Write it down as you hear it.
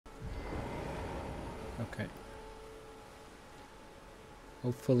Okay.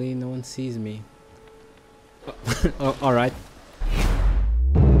 Hopefully no one sees me. Oh, alright.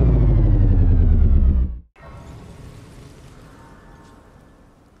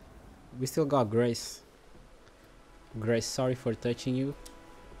 We still got Grace. Grace, sorry for touching you,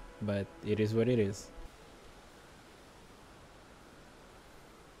 but it is what it is.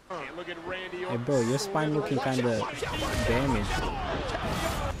 Hey bro, your spine looking kinda damaged.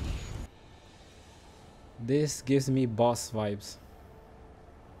 This gives me boss vibes.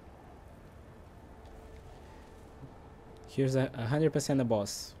 Here's 100% a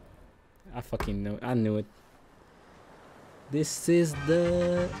boss. I fucking know. I knew it. This is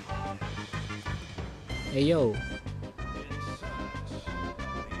the... Hey yo.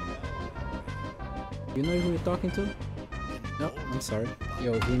 You know who you're talking to? No, I'm sorry.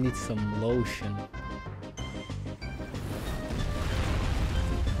 Yo, he needs some lotion.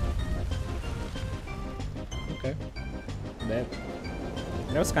 Okay. That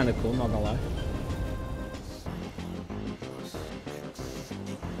was kinda cool, not gonna lie.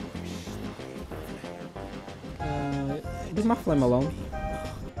 Leave my flame alone.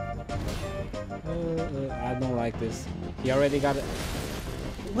 I don't like this. He already got it.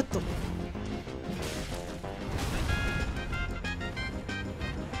 What the?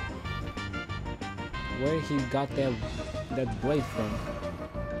 Where he got that blade from?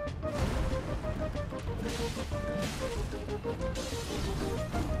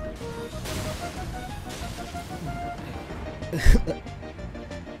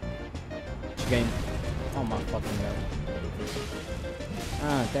 Game. Oh my fucking god.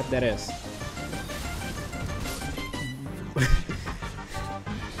 Ah, tap that ass.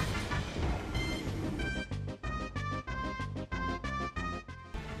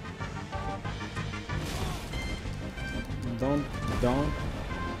 Don't. No.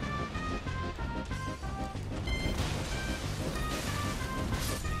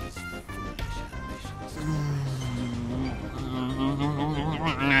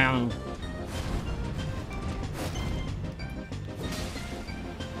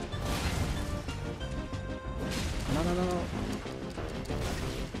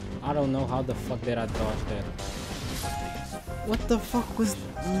 I don't know how the fuck did I dodge that. What the fuck was...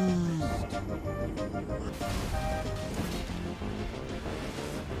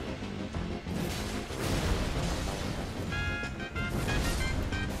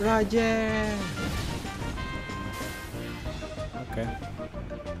 Roger! Okay.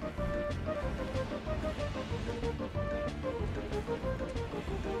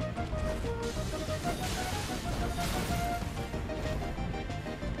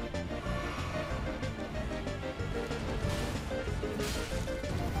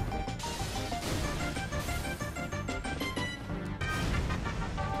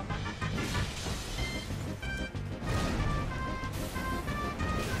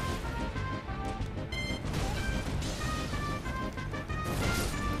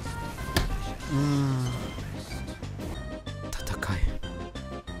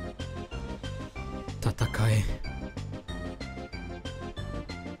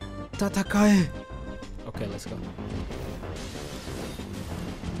 Tatakai. Okay, let's go.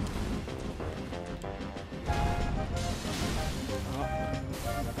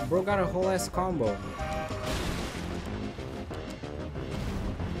 Bro got a whole ass combo.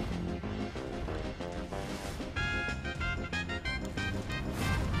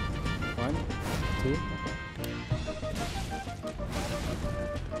 One, two.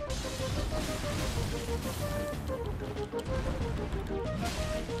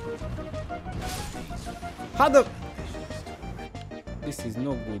 How the... This is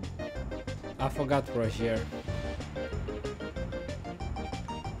no good. I forgot Roger.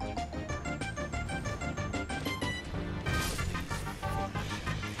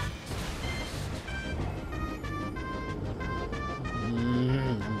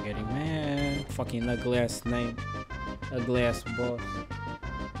 I'm getting mad. Fucking ugly ass name. Ugly ass boss.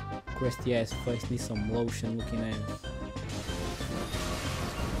 Crusty ass face needs some lotion looking ass.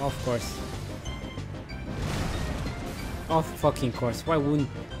 Of course. Of fucking course. Why wouldn't...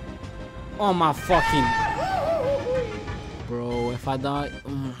 Oh my fucking... Bro, if I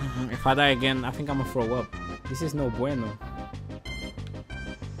die again, I think I'm gonna throw up. This is no bueno.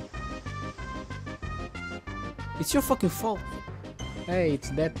 It's your fucking fault. Hey, it's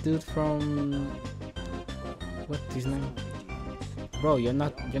that dude from... What's his name? Bro, your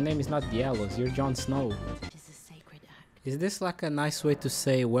name is not Diablos, you're Jon Snow. Is this like a nice way to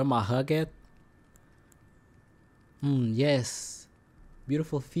say where my hug at? Yes.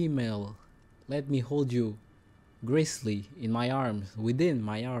 Beautiful female. Let me hold you gracefully in my arms, within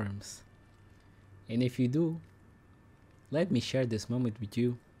my arms. And if you do, let me share this moment with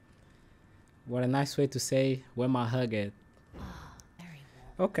you. What a nice way to say, where my hug at?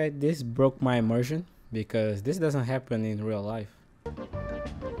 Okay, this broke my immersion because this doesn't happen in real life.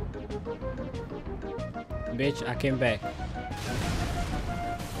 Bitch, I came back.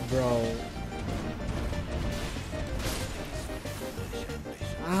 Bro.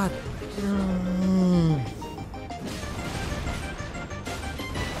 Ah.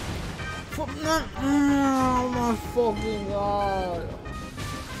 Oh my fucking god.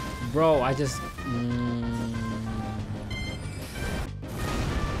 Bro, I just...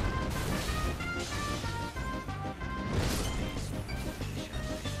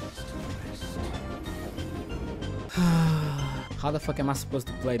 How the fuck am I supposed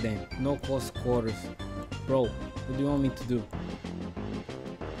to play then? No close quarters. Bro, what do you want me to do?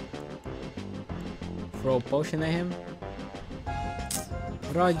 Throw a potion at him?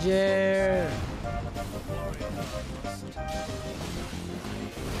 Roger!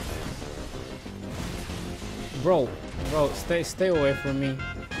 Bro, stay away from me.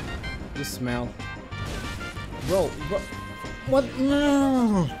 You smell. Bro, what?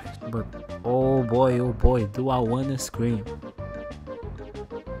 No! But oh boy, do I wanna scream.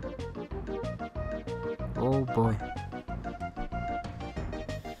 Oh boy.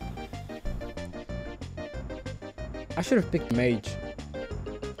 I should have picked mage.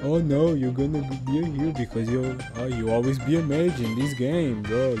 Oh no, you're gonna be a hero because you always be a mage in this game,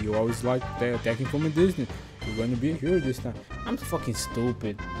 bro. You always like attacking from a distance. You're gonna be a hero this time. I'm fucking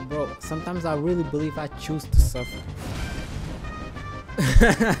stupid, bro. Sometimes I really believe I choose to suffer.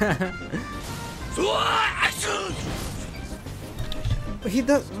 He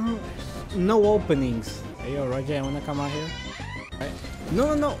does no openings. Hey yo, Roger, I wanna come out here? Right.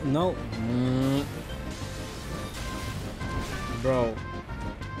 No. Bro.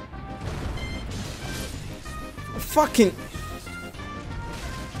 Fucking.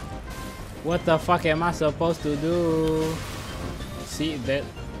 What the fuck am I supposed to do? See that?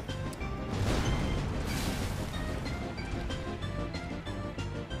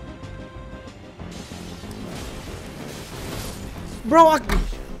 Bro,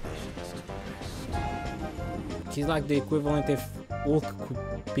 he's like the equivalent if Hulk could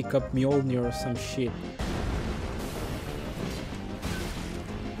pick up Mjolnir or some shit.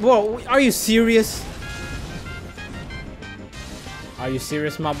 Whoa, are you serious? Are you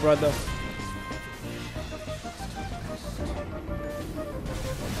serious, my brother?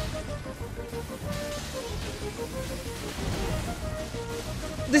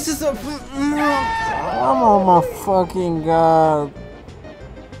 This is a... Oh my fucking god.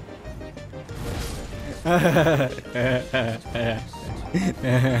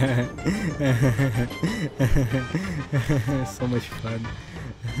 So much fun.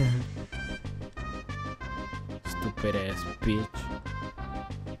 Stupid ass bitch.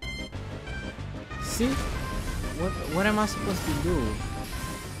 See? What am I supposed to do?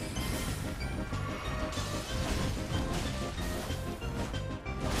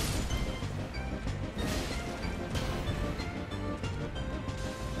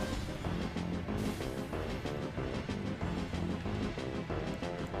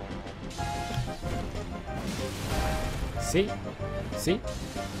 See?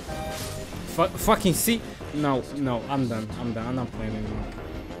 Fucking see? No, I'm done. I'm not playing anymore.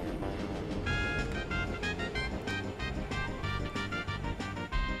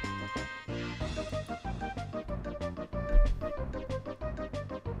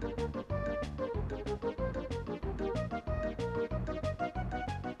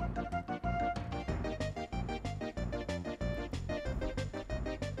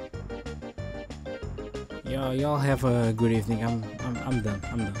 Y'all have a good evening. I'm done.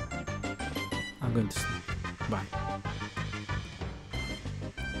 I'm going to sleep. Bye.